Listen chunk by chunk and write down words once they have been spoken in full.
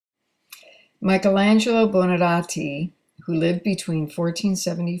Michelangelo Buonarroti, who lived between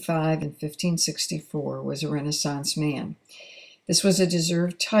 1475 and 1564, was a Renaissance man. This was a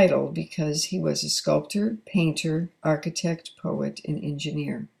deserved title because he was a sculptor, painter, architect, poet, and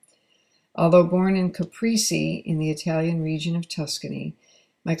engineer. Although born in Caprese in the Italian region of Tuscany,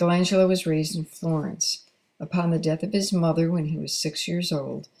 Michelangelo was raised in Florence. Upon the death of his mother when he was 6 years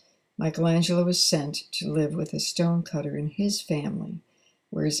old, Michelangelo was sent to live with a stonecutter in his family,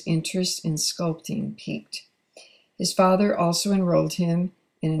 where his interest in sculpting peaked. His father also enrolled him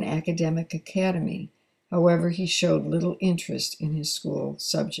in an academic academy. However, he showed little interest in his school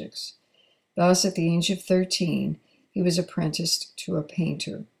subjects. Thus, at the age of 13, he was apprenticed to a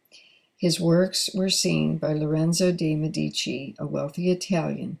painter. His works were seen by Lorenzo de' Medici, a wealthy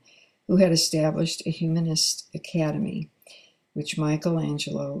Italian who had established a humanist academy, which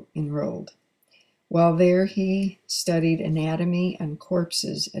Michelangelo enrolled. While there, he studied anatomy and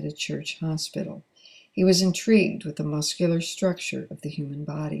corpses at a church hospital. He was intrigued with the muscular structure of the human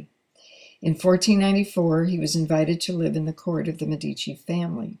body. In 1494, he was invited to live in the court of the Medici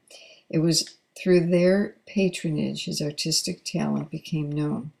family. It was through their patronage his artistic talent became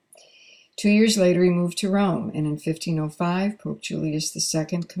known. 2 years later, he moved to Rome, and in 1505, Pope Julius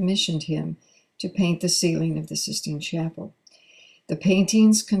II commissioned him to paint the ceiling of the Sistine Chapel. The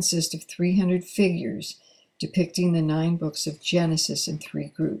paintings consist of 300 figures depicting the 9 books of Genesis in 3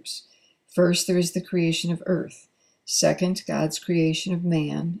 groups. First, there is the creation of earth. Second, God's creation of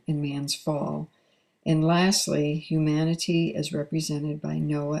man and man's fall. And lastly, humanity as represented by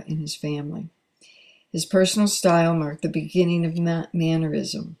Noah and his family. His personal style marked the beginning of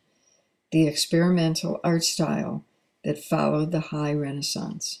Mannerism, the experimental art style that followed the High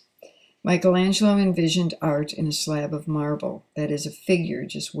Renaissance. Michelangelo envisioned art in a slab of marble, that is, a figure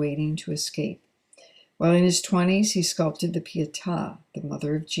just waiting to escape. While in his 20s, he sculpted the Pietà, the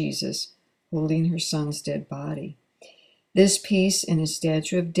mother of Jesus, holding her son's dead body. This piece and his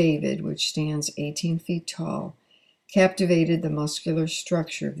statue of David, which stands 18 feet tall, captivated the muscular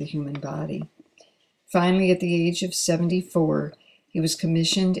structure of the human body. Finally, at the age of 74, he was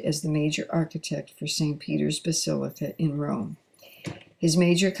commissioned as the major architect for St. Peter's Basilica in Rome. His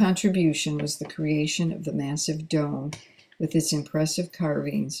major contribution was the creation of the massive dome with its impressive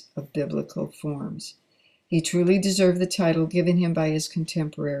carvings of biblical forms. He truly deserved the title given him by his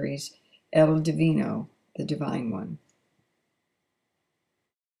contemporaries, El Divino, the Divine One.